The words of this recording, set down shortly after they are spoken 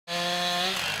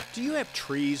Do you have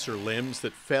trees or limbs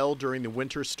that fell during the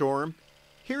winter storm?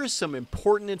 Here is some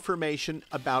important information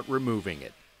about removing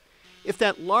it. If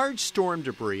that large storm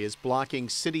debris is blocking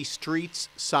city streets,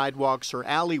 sidewalks, or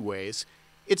alleyways,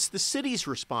 it's the city's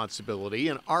responsibility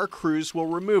and our crews will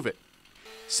remove it.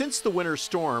 Since the winter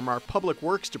storm, our Public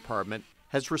Works Department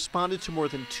has responded to more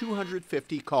than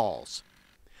 250 calls.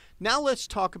 Now let's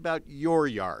talk about your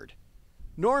yard.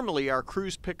 Normally, our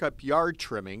crews pick up yard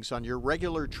trimmings on your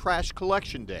regular trash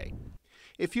collection day.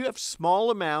 If you have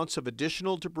small amounts of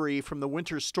additional debris from the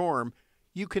winter storm,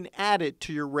 you can add it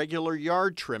to your regular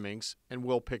yard trimmings and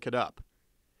we'll pick it up.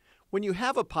 When you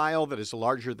have a pile that is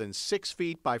larger than 6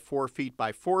 feet by 4 feet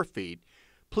by 4 feet,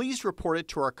 please report it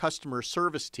to our customer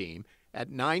service team at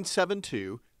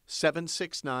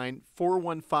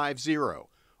 972-769-4150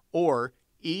 or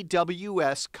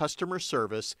EWS Customer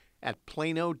Service at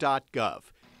plano.gov,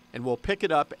 and we'll pick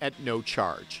it up at no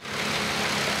charge.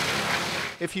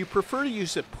 If you prefer to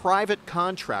use a private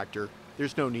contractor,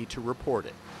 there's no need to report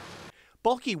it.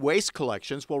 Bulky waste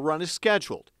collections will run as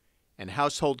scheduled, and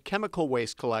household chemical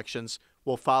waste collections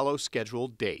will follow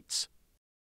scheduled dates.